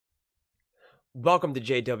Welcome to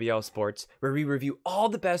JWL Sports, where we review all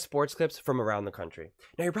the best sports clips from around the country.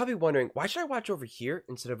 Now, you're probably wondering, why should I watch over here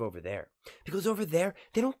instead of over there? Because over there,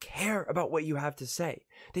 they don't care about what you have to say.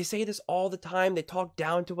 They say this all the time. They talk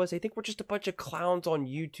down to us. They think we're just a bunch of clowns on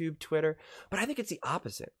YouTube, Twitter. But I think it's the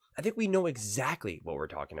opposite. I think we know exactly what we're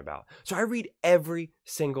talking about. So I read every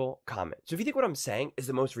single comment. So if you think what I'm saying is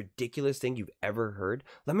the most ridiculous thing you've ever heard,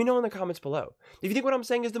 let me know in the comments below. If you think what I'm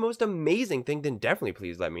saying is the most amazing thing, then definitely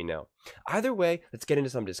please let me know. Either way, let's get into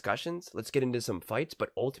some discussions, let's get into some fights,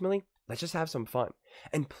 but ultimately, let's just have some fun.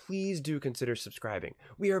 And please do consider subscribing.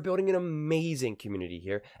 We are building an amazing community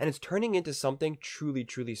here, and it's turning into something truly,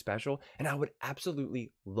 truly special, and I would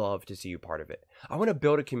absolutely love to see you part of it. I want to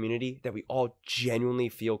build a community that we all genuinely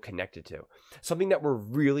feel connected to, something that we're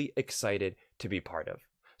really excited to be part of.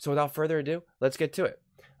 So without further ado, let's get to it.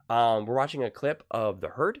 We're watching a clip of The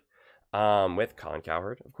Herd with Colin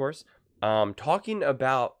Cowherd, of course, talking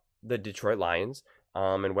about the Detroit Lions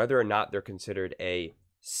and whether or not they're considered a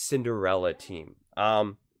Cinderella team.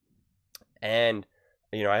 And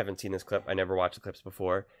you know, I haven't seen this clip. I never watched the clips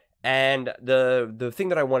before. And the thing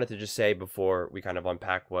that I wanted to just say before we kind of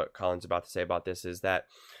unpack what Colin's about to say about this is that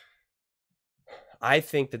I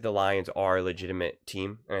think that the Lions are a legitimate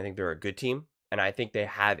team, and I think they're a good team, and I think they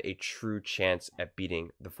have a true chance at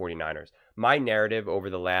beating the 49ers. My narrative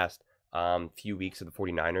over the last few weeks of the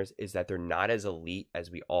 49ers is that they're not as elite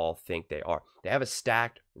as we all think they are. They have a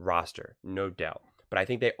stacked roster, no doubt, but I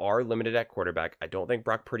think they are limited at quarterback. I don't think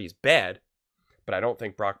Brock Purdy's bad, but I don't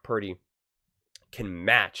think Brock Purdy can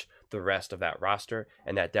match the rest of that roster,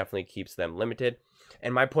 and that definitely keeps them limited.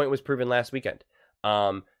 And my point was proven last weekend.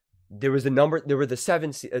 There was the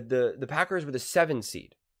 7 seed, the Packers were the 7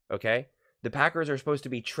 seed, okay? The Packers are supposed to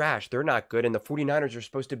be trash. They're not good, and the 49ers are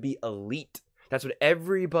supposed to be elite. That's what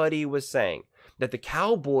everybody was saying, that the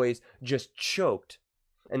Cowboys just choked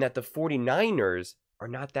and that the 49ers are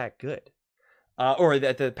not that good, or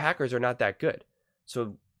that the Packers are not that good.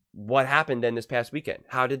 So what happened then this past weekend?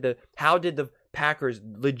 How did the Packers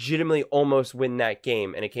legitimately almost win that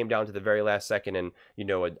game, and it came down to the very last second and, you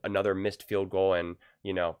know, another missed field goal, and,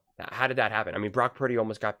 you know, how did that happen? I mean, Brock Purdy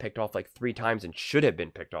almost got picked off like 3 times and should have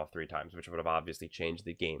been picked off 3 times, which would have obviously changed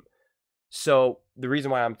the game. So the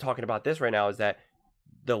reason why I'm talking about this right now is that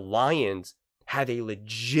the Lions have a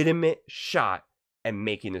legitimate shot at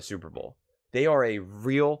making the Super Bowl. They are a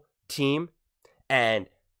real team. And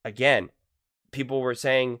again, people were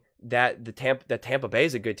saying that Tampa Bay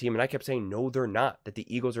is a good team, and I kept saying, no, they're not, that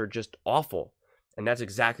the Eagles are just awful. And that's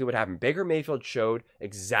exactly what happened. Baker Mayfield showed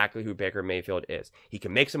exactly who Baker Mayfield is. He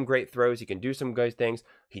can make some great throws. He can do some good things.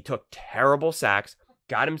 He took terrible sacks,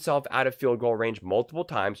 got himself out of field goal range multiple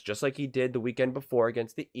times, just like he did the weekend before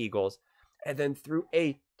against the Eagles, and then threw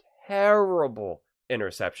a terrible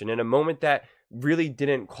interception in a moment that really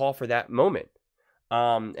didn't call for that moment.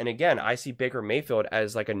 And again, I see Baker Mayfield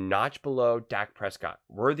as like a notch below Dak Prescott,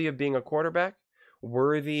 worthy of being a quarterback,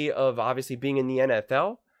 worthy of obviously being in the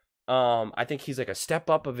NFL. I think he's like a step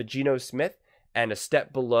up of a Geno Smith and a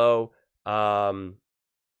step below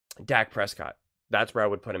Dak Prescott. That's where I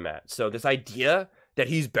would put him at. So this idea that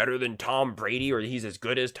he's better than Tom Brady, or he's as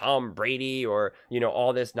good as Tom Brady, or, you know,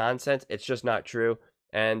 all this nonsense, it's just not true.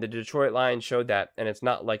 And the Detroit Lions showed that. And it's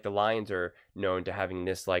not like the Lions are known to having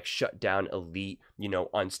this like shut down elite, you know,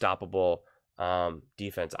 unstoppable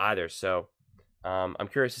defense either. So I'm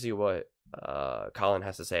curious to see what Colin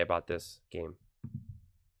has to say about this game.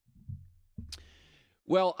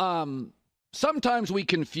 Well, sometimes we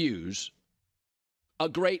confuse a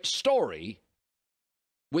great story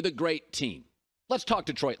with a great team. Let's talk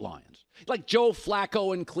Detroit Lions. Like Joe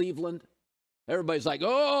Flacco in Cleveland. Everybody's like,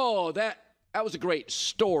 oh, that was a great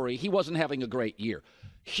story. He wasn't having a great year.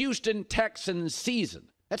 Houston Texans season.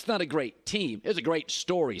 That's not a great team. It's a great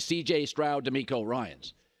story. C.J. Stroud, D'Amico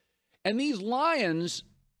Ryans. And these Lions,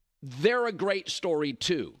 they're a great story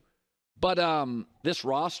too. But this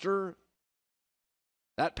roster,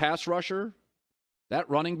 that pass rusher, that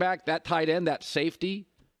running back, that tight end, that safety,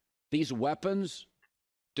 these weapons,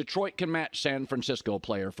 Detroit can match San Francisco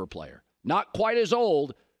player for player. Not quite as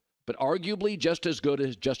old, but arguably just as good,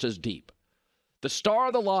 as just as deep. The star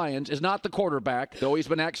of the Lions is not the quarterback, though he's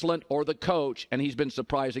been excellent, or the coach, and he's been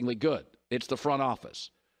surprisingly good. It's the front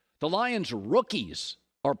office. The Lions' rookies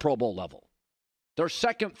are Pro Bowl level. Their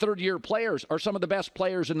second, third-year players are some of the best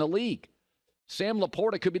players in the league. Sam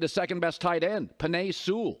Laporta could be the second best tight end. Penei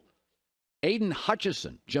Sewell, Aiden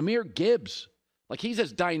Hutchinson, Jahmyr Gibbs. Like, he's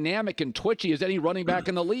as dynamic and twitchy as any running back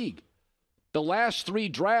in the league. The last 3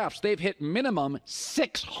 drafts, they've hit minimum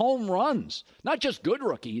 6 home runs. Not just good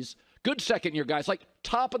rookies, good second-year guys, like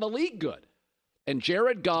top of the league good. And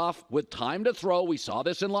Jared Goff, with time to throw, we saw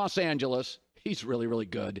this in Los Angeles, He's really, really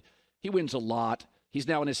good. He wins a lot. He's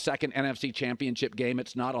now in his second NFC championship game.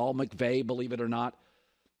 It's not all McVay, believe it or not.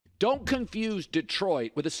 Don't confuse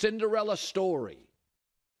Detroit with a Cinderella story.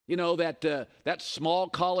 You know, that small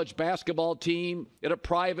college basketball team at a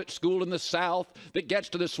private school in the South that gets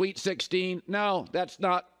to the Sweet 16. No, that's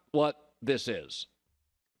not what this is.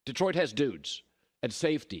 Detroit has dudes at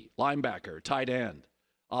safety, linebacker, tight end,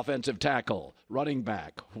 offensive tackle, running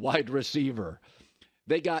back, wide receiver.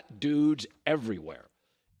 They got dudes everywhere.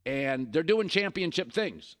 And they're doing championship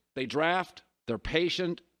things. They draft, they're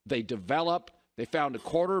patient, they develop, they found a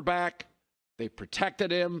quarterback, they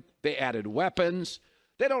protected him, they added weapons.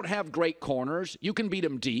 They don't have great corners. You can beat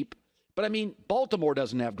them deep. But, I mean, Baltimore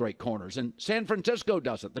doesn't have great corners, and San Francisco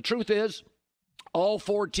doesn't. The truth is, all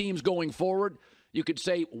four teams going forward, you could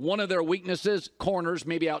say one of their weaknesses, corners,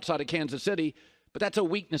 maybe outside of Kansas City, but that's a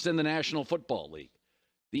weakness in the National Football League.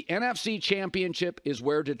 The NFC Championship is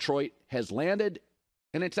where Detroit has landed,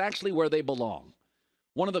 and it's actually where they belong.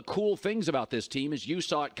 One of the cool things about this team is you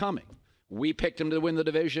saw it coming. We picked them to win the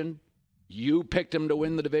division. You picked them to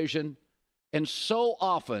win the division. And so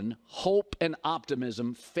often, hope and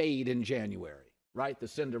optimism fade in January, right? The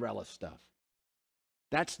Cinderella stuff.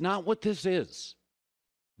 That's not what this is.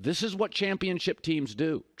 This is what championship teams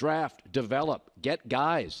do. Draft, develop, get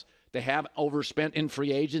guys. They haven't overspent in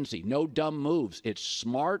free agency. No dumb moves. It's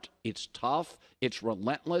smart. It's tough. It's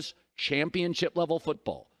relentless. Championship-level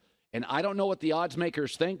football. And I don't know what the odds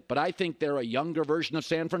makers think, but I think they're a younger version of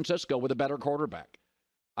San Francisco with a better quarterback.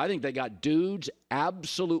 I think they got dudes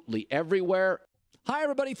absolutely everywhere. Hi,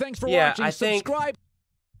 everybody. Thanks for watching. Subscribe.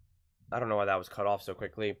 I don't know why that was cut off so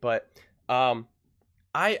quickly, but I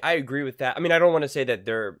agree with that. I mean, I don't want to say that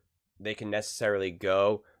they can necessarily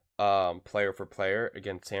go player for player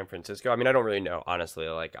against San Francisco. I mean, I don't really know, honestly.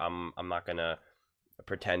 Like, I'm not gonna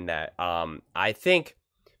pretend that. I think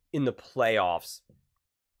in the playoffs,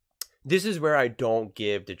 this is where I don't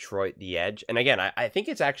give Detroit the edge. And again, I think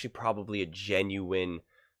it's actually probably a genuine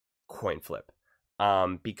coin flip,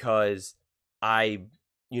 because I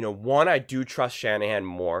do trust Shanahan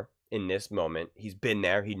more in this moment. He's been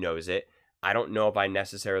there. He knows it. I don't know if I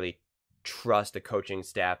necessarily trust the coaching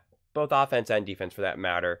staff, both offense and defense for that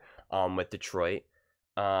matter, with Detroit.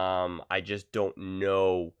 I just don't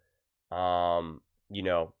know, I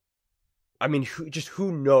mean,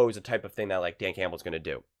 who knows the type of thing that like Dan Campbell's going to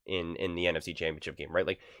do in the NFC Championship game, right?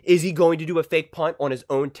 Like, is he going to do a fake punt on his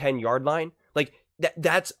own 10-yard line? Like,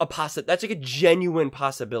 that's like a genuine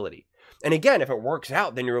possibility. And again, if it works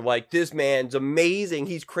out, then you're like, this man's amazing.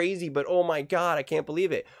 He's crazy, but oh my God, I can't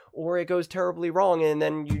believe it. Or it goes terribly wrong, and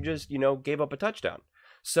then you just, gave up a touchdown.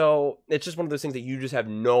 So it's just one of those things that you just have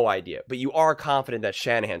no idea. But you are confident that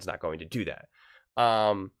Shanahan's not going to do that.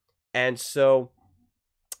 And so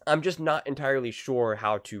I'm just not entirely sure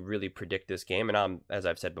how to really predict this game. And as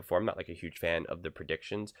I've said before, I'm not like a huge fan of the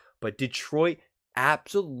predictions. But Detroit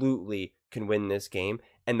absolutely can win this game.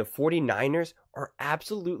 And the 49ers are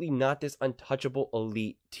absolutely not this untouchable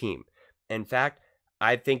elite team. In fact,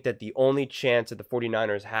 I think that the only chance that the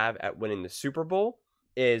 49ers have at winning the Super Bowl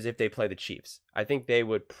is if they play the Chiefs. I think they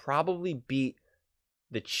would probably beat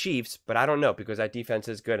the Chiefs, but I don't know, because that defense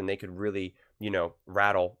is good and they could really,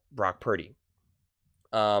 rattle Brock Purdy.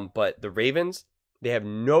 But the Ravens, they have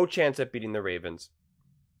no chance at beating the Ravens.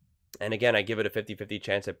 And again, I give it a 50-50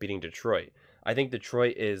 chance at beating Detroit. I think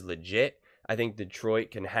Detroit is legit. I think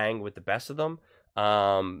Detroit can hang with the best of them.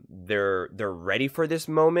 They're ready for this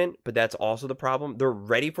moment, but that's also the problem. They're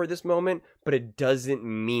ready for this moment, but it doesn't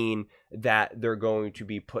mean that they're going to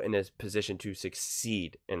be put in a position to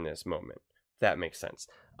succeed in this moment. If that makes sense.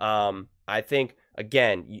 I think,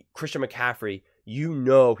 again, Christian McCaffrey,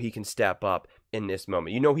 he can step up in this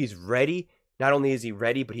moment. He's ready. Not only is he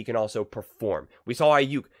ready, but he can also perform. We saw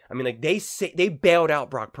Ayuk. I mean, like, they bailed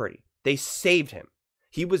out Brock Purdy. They saved him.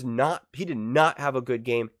 He did not have a good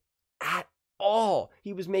game at all.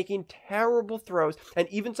 He was making terrible throws, and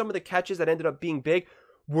even some of the catches that ended up being big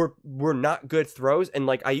were not good throws. And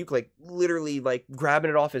like Ayuk, like literally like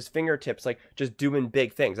grabbing it off his fingertips, like just doing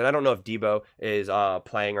big things. And I don't know if Debo is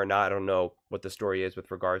playing or not. I don't know what the story is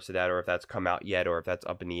with regards to that, or if that's come out yet, or if that's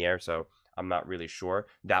up in the air. So I'm not really sure.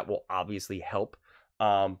 That will obviously help.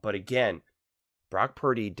 But again, Brock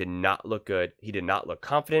Purdy did not look good. He did not look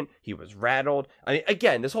confident. He was rattled. I mean,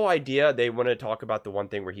 again, this whole idea, they want to talk about the one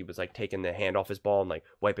thing where he was like taking the hand off his ball and like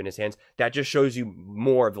wiping his hands. That just shows you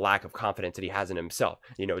more of the lack of confidence that he has in himself.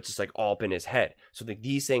 It's just like all up in his head. So like,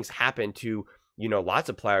 these things happen to, lots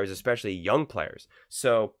of players, especially young players.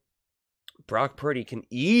 So Brock Purdy can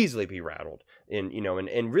easily be rattled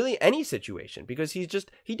in really any situation, because he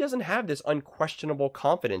doesn't have this unquestionable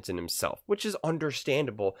confidence in himself, which is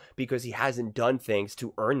understandable because he hasn't done things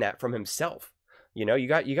to earn that from himself. You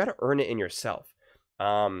got to earn it in yourself.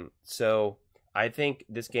 So I think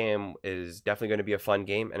this game is definitely going to be a fun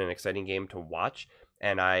game and an exciting game to watch.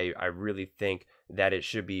 And I really think that it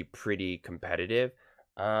should be pretty competitive.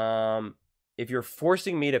 If you're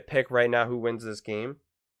forcing me to pick right now who wins this game,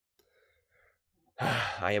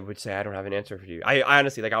 I would say I don't have an answer for you. I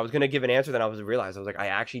honestly, I was going to give an answer, then I realized I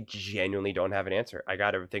actually genuinely don't have an answer. I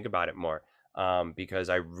got to think about it more. Because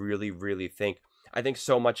I really, really think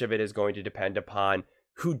so much of it is going to depend upon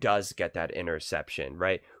who does get that interception,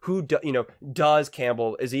 right? Does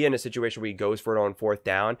Campbell, is he in a situation where he goes for it on 4th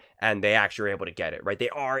down and they actually are able to get it, right? They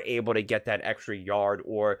are able to get that extra yard,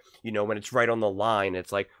 or, when it's right on the line,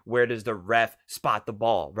 it's where does the ref spot the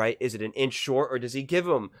ball, right? Is it an inch short, or does he give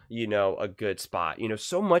him, a good spot?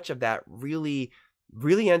 So much of that really,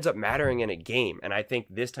 really ends up mattering in a game. And I think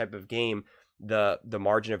this type of game, the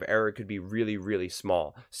margin of error could be really, really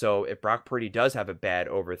small. So if Brock Purdy does have a bad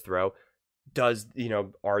overthrow, is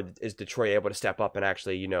Detroit able to step up and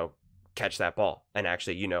actually, catch that ball and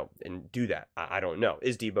actually, and do that? I don't know.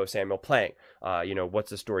 Is Deebo Samuel playing? What's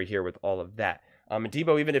the story here with all of that? And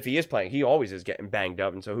Deebo, even if he is playing, he always is getting banged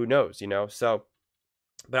up. And so who knows, so,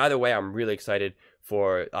 but either way, I'm really excited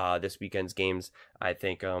for this weekend's games. I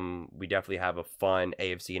think we definitely have a fun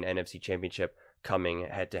AFC and NFC championship coming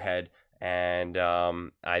head to head. And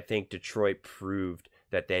I think Detroit proved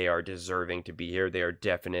that they are deserving to be here. They are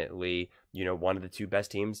definitely, one of the 2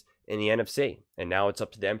 best teams in the NFC. And now it's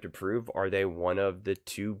up to them to prove, are they one of the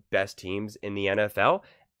 2 best teams in the NFL?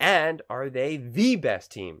 And are they the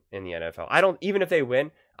best team in the NFL? Even if they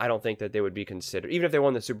win, I don't think that they would be considered, even if they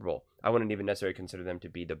won the Super Bowl, I wouldn't even necessarily consider them to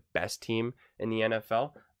be the best team in the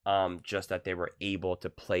NFL. Just that they were able to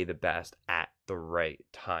play the best at the right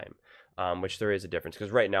time. Which there is a difference,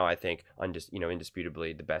 because right now I think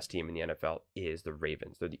indisputably the best team in the NFL is the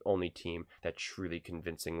Ravens. They're the only team that truly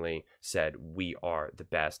convincingly said, we are the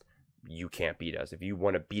best. You can't beat us. If you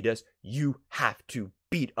want to beat us, you have to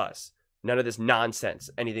beat us. None of this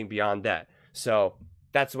nonsense, anything beyond that. So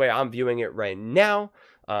that's the way I'm viewing it right now.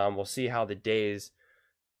 We'll see how the days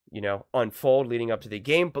unfold leading up to the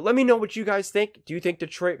game. But let me know what you guys think. Do you think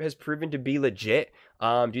Detroit has proven to be legit?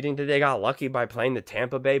 Do you think that they got lucky by playing the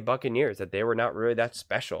Tampa Bay Buccaneers, that they were not really that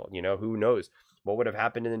special? Who knows what would have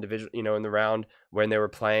happened in the division, in the round when they were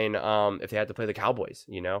playing, if they had to play the Cowboys,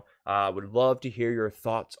 would love to hear your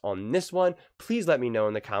thoughts on this one. Please let me know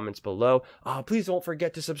in the comments below. Please don't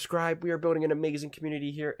forget to subscribe. We are building an amazing community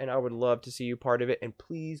here, and I would love to see you part of it. And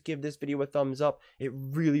please give this video a thumbs up. It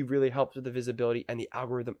really, really helps with the visibility and the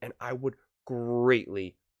algorithm, and I would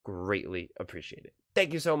greatly, greatly appreciate it.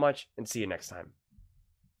 Thank you so much, and see you next time.